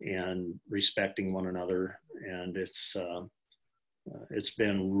and respecting one another. And it's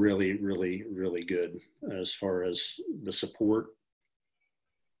been really, really, really good as far as the support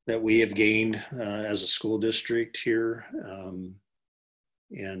that we have gained as a school district here.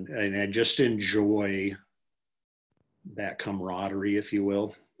 And I just enjoy that camaraderie, if you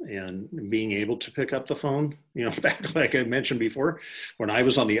will, and being able to pick up the phone, back, like I mentioned before, when I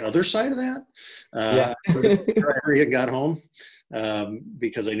was on the other side of that, I got home,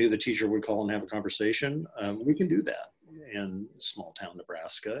 because I knew the teacher would call and have a conversation. We can do that in small town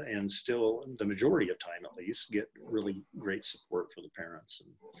Nebraska, and still, the majority of time at least, get really great support for the parents.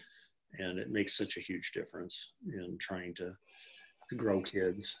 And it makes such a huge difference in trying to grow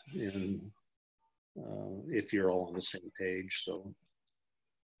kids, and if you're all on the same page. So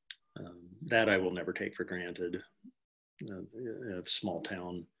that I will never take for granted. Of small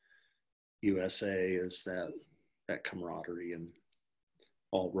town USA is that camaraderie and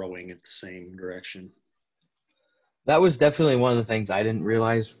all rowing in the same direction. That was definitely one of the things I didn't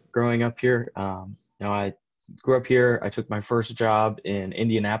realize growing up here. I grew up here. I took my first job in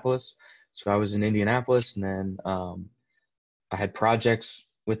Indianapolis. So I was in Indianapolis, and then I had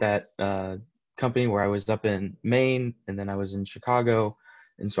projects with that company where I was up in Maine, and then I was in Chicago.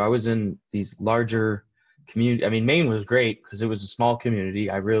 And so I was in these larger community. I mean, Maine was great because it was a small community.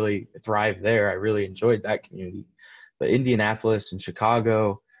 I really thrived there. I really enjoyed that community. But Indianapolis and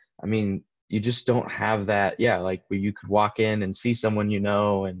Chicago, I mean, you just don't have that. Yeah, like where you could walk in and see someone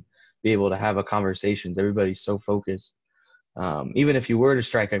and be able to have a conversation. Everybody's so focused. Even if you were to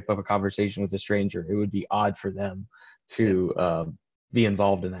strike up a conversation with a stranger, it would be odd for them to be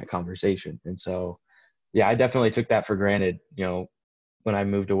involved in that conversation. And so, yeah, I definitely took that for granted, when I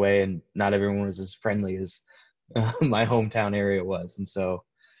moved away, and not everyone was as friendly as my hometown area was. And so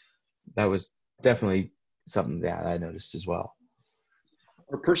that was definitely something that I noticed as well.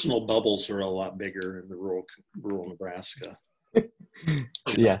 Our personal bubbles are a lot bigger in the rural Nebraska.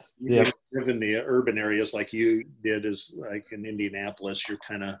 Yes. You live in the urban areas like you did, is like in Indianapolis,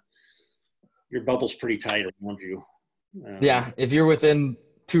 your bubble's pretty tight around you. Yeah. If you're within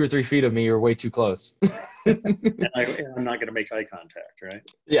 2 or 3 feet of me, you're way too close. and I'm not going to make eye contact, right?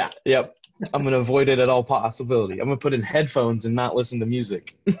 Yeah. Yep. I'm going to avoid it at all possibility. I'm going to put in headphones and not listen to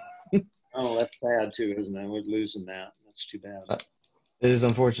music. Oh, that's sad too, isn't it? We're losing that. That's too bad. It is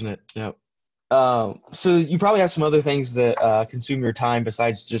unfortunate. Yep. So you probably have some other things that consume your time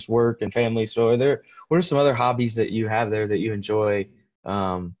besides just work and family. So what are some other hobbies that you have there that you enjoy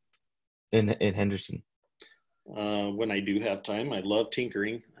in Henderson? When I do have time, I love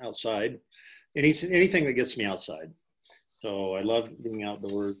tinkering outside. Anything that gets me outside. So I love being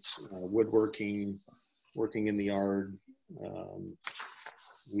outdoors, woodworking, working in the yard.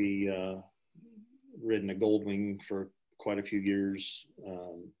 We ridden a Goldwing for quite a few years.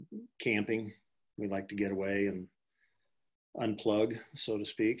 Camping, we like to get away and unplug, so to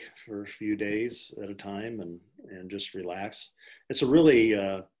speak, for a few days at a time and just relax. It's a really,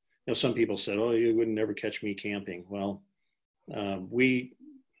 some people said, oh, you would never catch me camping. Well,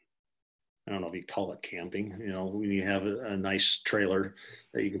 I don't know if you call it camping, when you have a nice trailer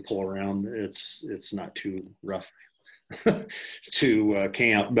that you can pull around, it's not too rough to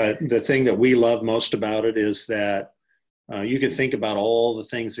camp. But the thing that we love most about it is that you can think about all the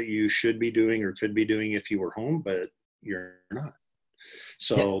things that you should be doing or could be doing if you were home, but you're not.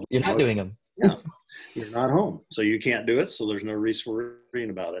 So you're not doing them. Yeah, you're not home, so you can't do it. So there's no reason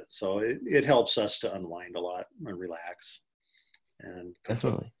worrying about it. So it helps us to unwind a lot and relax and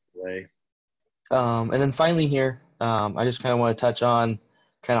definitely away. And then finally here, I just kind of want to touch on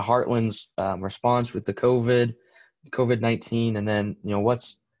kind of Heartland's response with the COVID-19, and then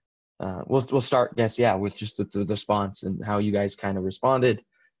what's we'll start with just the response and how you guys kind of responded,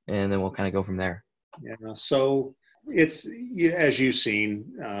 and then we'll kind of go from there. Yeah. So it's as you've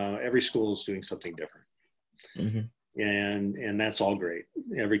seen, every school is doing something different, and that's all great.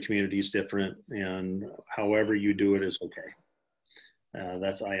 Every community is different, and however you do it is okay.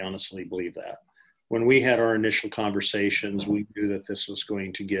 I honestly believe that. When we had our initial conversations, we knew that this was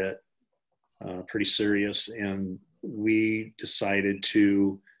going to get pretty serious, and we decided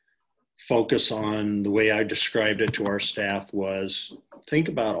to focus on the way I described it to our staff was think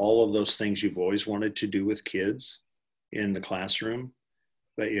about all of those things you've always wanted to do with kids in the classroom,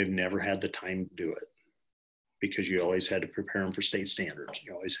 but you've never had the time to do it because you always had to prepare them for state standards.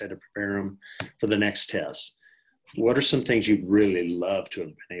 You always had to prepare them for the next test. What are some things you'd really love to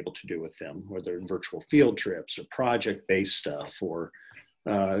have been able to do with them, whether virtual field trips or project-based stuff or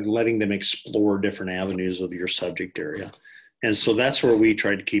letting them explore different avenues of your subject area? And so that's where we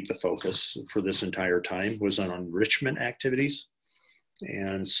tried to keep the focus for this entire time was on enrichment activities.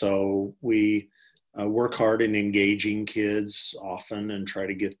 And so we work hard in engaging kids often and try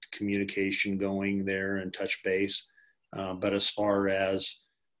to get communication going there and touch base. But as far as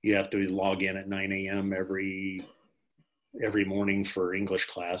you have to log in at 9 a.m. every morning for English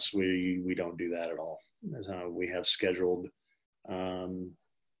class, we don't do that at all. We have scheduled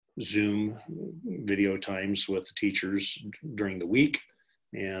Zoom video times with the teachers during the week,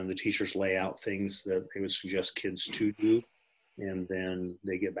 and the teachers lay out things that they would suggest kids to do, and then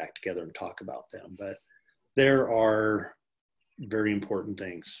they get back together and talk about them. But there are very important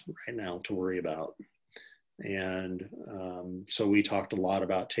things right now to worry about. And so we talked a lot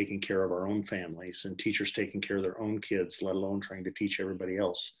about taking care of our own families and teachers taking care of their own kids, let alone trying to teach everybody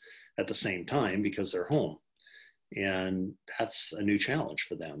else at the same time because they're home. And that's a new challenge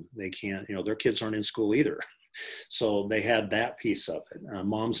for them. They can't, their kids aren't in school either. So they had that piece of it.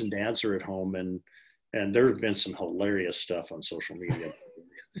 Moms and dads are at home, and there have been some hilarious stuff on social media.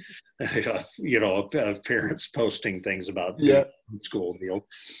 Parents posting things about school deal.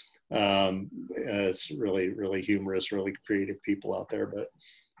 It's really, really humorous, really creative people out there. But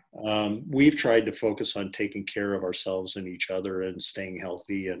we've tried to focus on taking care of ourselves and each other and staying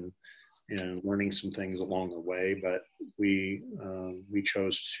healthy and learning some things along the way. But we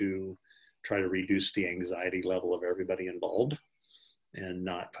chose to try to reduce the anxiety level of everybody involved and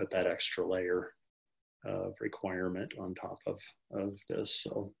not put that extra layer of requirement on top of this.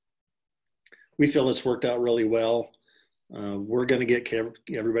 So we feel it's worked out really well. We're going to get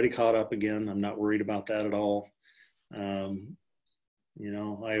everybody caught up again. I'm not worried about that at all. I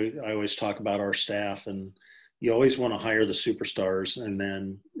always talk about our staff, and you always want to hire the superstars. And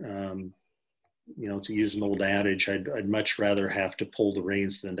then, to use an old adage, I'd much rather have to pull the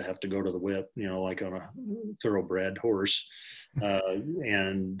reins than to have to go to the whip, like on a thoroughbred horse.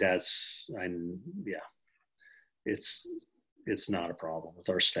 And it's not a problem with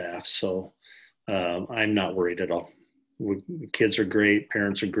our staff. So I'm not worried at all. Kids are great,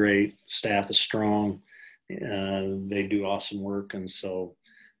 parents are great, staff is strong, they do awesome work, and so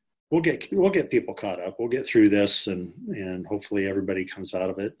we'll get people caught up. We'll get through this, and hopefully everybody comes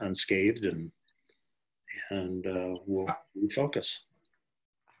out of it unscathed, and we'll refocus.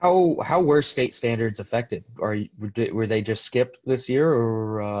 How were state standards affected? Were they just skipped this year,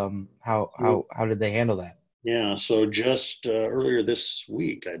 or how did they handle that? Yeah, so just earlier this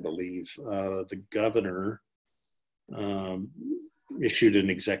week, I believe, the governor um, issued an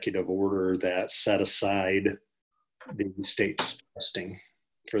executive order that set aside the state's testing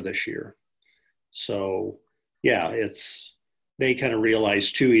for this year. So, yeah, they kind of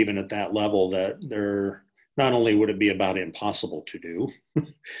realized too, even at that level, that they're not only would it be about impossible to do,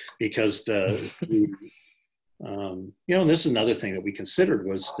 because this is another thing that we considered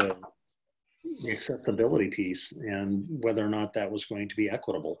was the accessibility piece and whether or not that was going to be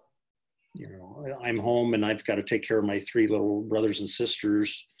equitable. I'm home and I've got to take care of my 3 little brothers and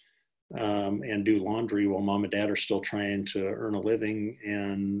sisters and do laundry while mom and dad are still trying to earn a living,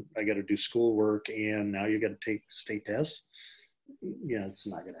 and I got to do schoolwork, and now you got to take state tests. Yeah, it's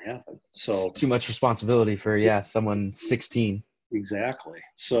not going to happen. So it's too much responsibility for someone 16. Exactly.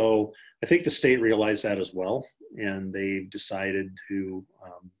 So I think the state realized that as well, and they decided to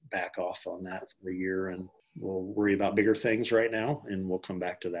back off on that for a year, and we'll worry about bigger things right now, and we'll come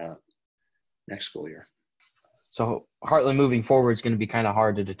back to that next school year. So Heartland moving forward is going to be kind of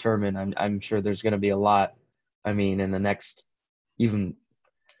hard to determine. I'm sure there's going to be a lot. I mean, in the next,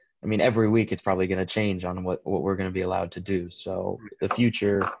 every week it's probably going to change on what we're going to be allowed to do. So the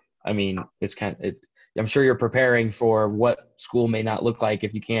future, it's I'm sure you're preparing for what school may not look like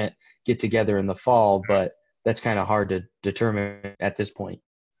if you can't get together in the fall, but that's kind of hard to determine at this point.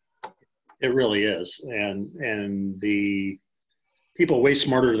 It really is. And the people way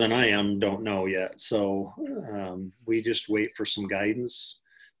smarter than I am don't know yet. So we just wait for some guidance.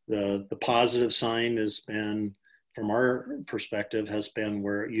 The positive sign has been, from our perspective, has been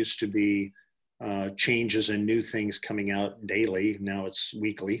where it used to be changes and new things coming out daily. Now it's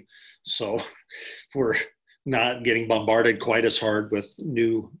weekly. So we're not getting bombarded quite as hard with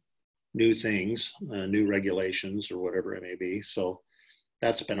new things, new regulations or whatever it may be. So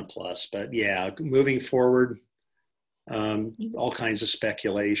that's been a plus. But yeah, moving forward, all kinds of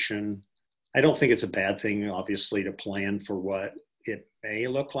speculation. I don't think it's a bad thing, obviously, to plan for what it may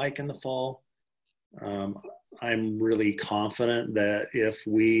look like in the fall. I'm really confident that if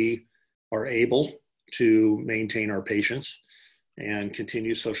we are able to maintain our patience and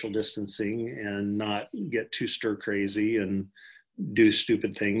continue social distancing and not get too stir crazy and do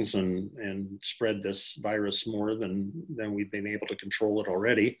stupid things and spread this virus more than we've been able to control it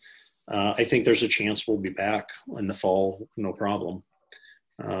already, I think there's a chance we'll be back in the fall, no problem.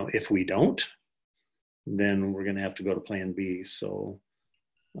 If we don't, then we're going to have to go to plan B. So,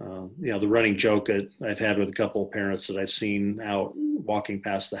 the running joke that I've had with a couple of parents that I've seen out walking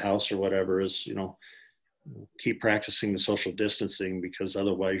past the house or whatever is, keep practicing the social distancing, because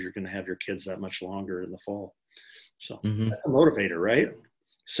otherwise you're going to have your kids that much longer in the fall. So That's a motivator, right?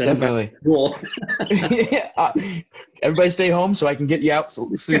 Definitely. Cool. Everybody stay home so I can get you out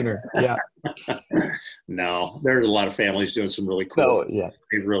sooner. Yeah. No, there's a lot of families doing some really cool things. Yeah.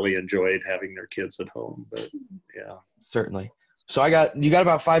 They really enjoyed having their kids at home, but yeah. Certainly. So you got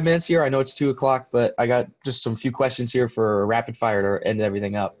about 5 minutes here. I know it's 2:00, but I got just some few questions here for rapid fire to end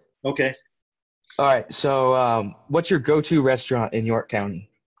everything up. Okay. All right. So what's your go-to restaurant in York County?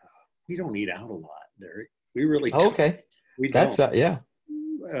 We don't eat out a lot, Derek. We really don't. Okay. That's yeah.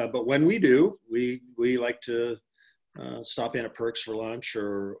 But when we do, we like to stop in at Perks for lunch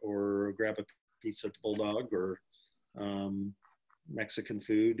or grab a pizza at the Bulldog or Mexican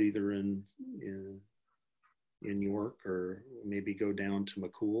food either in York, or maybe go down to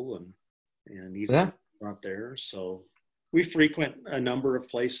McCool and eat out there. So we frequent a number of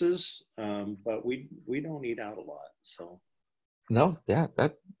places, but we don't eat out a lot. So no, yeah.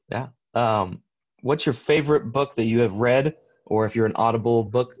 What's your favorite book that you have read, or if you're an Audible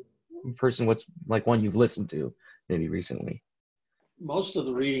book person, what's like one you've listened to maybe recently? Most of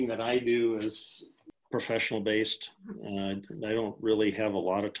the reading that I do is professional based. I don't really have a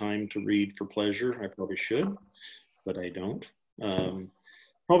lot of time to read for pleasure. I probably should, but I don't.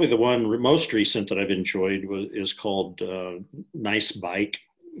 Probably the one most recent that I've enjoyed is called Nice Bike,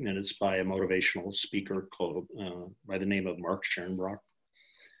 and it's by a motivational speaker called by the name of Mark Schoenbrock.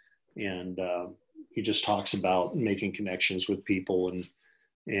 And he just talks about making connections with people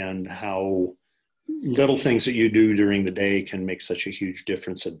and how little things that you do during the day can make such a huge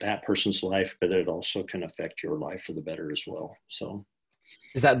difference in that person's life, but it also can affect your life for the better as well. So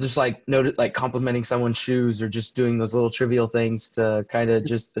is that just like complimenting someone's shoes, or just doing those little trivial things to kind of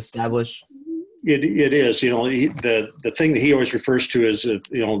just establish? It is, the thing that he always refers to is,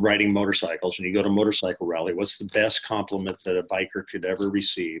 riding motorcycles. When you go to a motorcycle rally, what's the best compliment that a biker could ever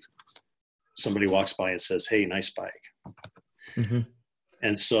receive? Somebody walks by and says, "Hey, nice bike." Mm-hmm.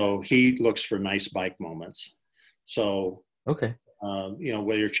 And so he looks for nice bike moments. So okay,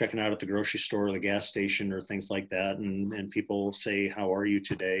 Whether you're checking out at the grocery store or the gas station or things like that, and people say, "How are you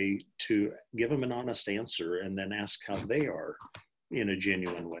today?" to give them an honest answer and then ask how they are in a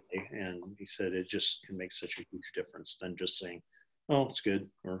genuine way. And he said it just can make such a huge difference than just saying, "Oh, it's good,"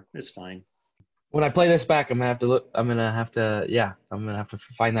 or "It's fine." When I play this back, I'm gonna have to look. I'm gonna have to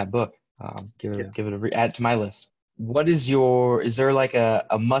find that book. Give it add to my list. What is is there like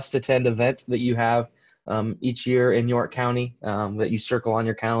a must attend event that you have each year in York County that you circle on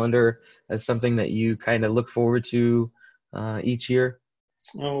your calendar as something that you kind of look forward to each year?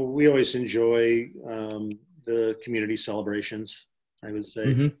 Oh, we always enjoy the community celebrations, I would say.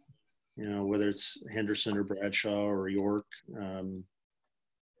 Mm-hmm. Whether it's Henderson or Bradshaw or York,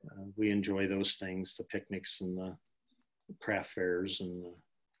 we enjoy those things, the picnics and the craft fairs and the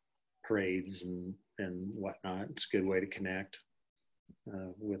parades and whatnot. It's a good way to connect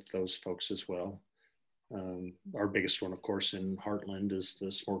with those folks as well. Our biggest one, of course, in Heartland is the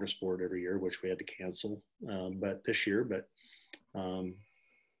Smorgasbord every year, which we had to cancel this year. But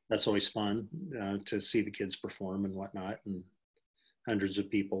that's always fun to see the kids perform and whatnot, and hundreds of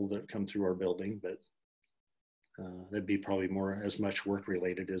people that come through our building. But that'd be probably more as much work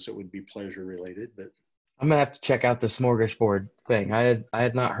related as it would be pleasure related. But I'm gonna have to check out the Smorgasbord thing. I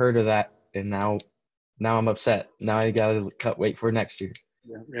had not heard of that, and now I'm upset. Now I gotta wait for next year.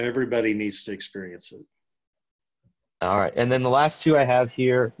 Yeah, everybody needs to experience it. All right, and then the last two I have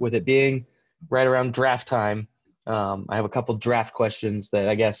here, with it being right around draft time, I have a couple draft questions that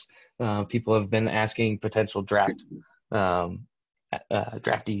I guess people have been asking potential draftees.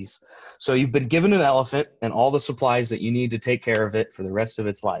 So you've been given an elephant and all the supplies that you need to take care of it for the rest of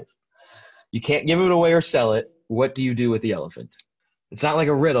its life. You can't give it away or sell it. What do you do with the elephant? It's not like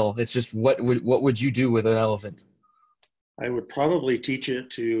a riddle. It's just what would you do with an elephant? I would probably teach it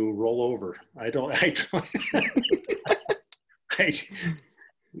to roll over.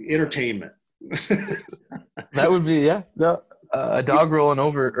 Entertainment. That would be, a dog rolling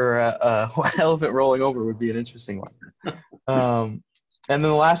over or a elephant rolling over would be an interesting one. And then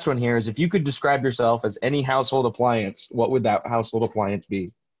the last one here is, if you could describe yourself as any household appliance, what would that household appliance be?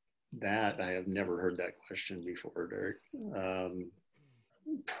 That I have never heard that question before, Derek.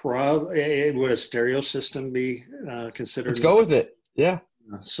 Probably would a stereo system be considered? Let's go with it. Yeah.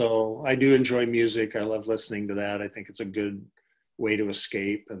 So I do enjoy music. I love listening to that. I think it's a good way to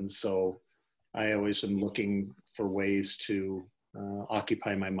escape, and so I always am looking for ways to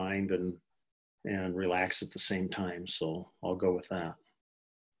occupy my mind and relax at the same time. So I'll go with that.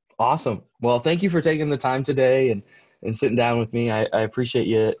 Awesome. Well, thank you for taking the time today and sitting down with me. I appreciate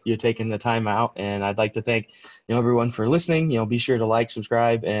you taking the time out, and I'd like to thank everyone for listening. Be sure to like,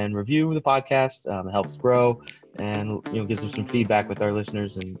 subscribe, and review the podcast. It helps grow and gives us some feedback with our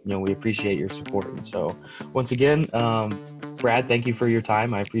listeners, and we appreciate your support. And so once again, Brad, thank you for your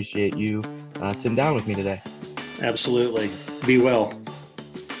time. I appreciate you sitting down with me today. Absolutely. Be well.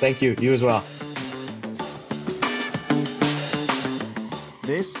 Thank you. You as well.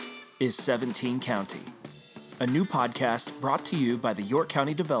 This is 17 County, a new podcast brought to you by the York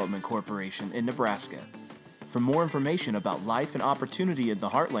County Development Corporation in Nebraska. For more information about life and opportunity in the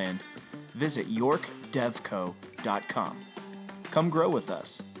Heartland, visit yorkdevco.com. Come grow with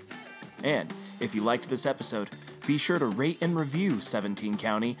us. And if you liked this episode, be sure to rate and review 17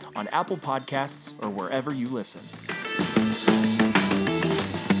 County on Apple Podcasts or wherever you listen.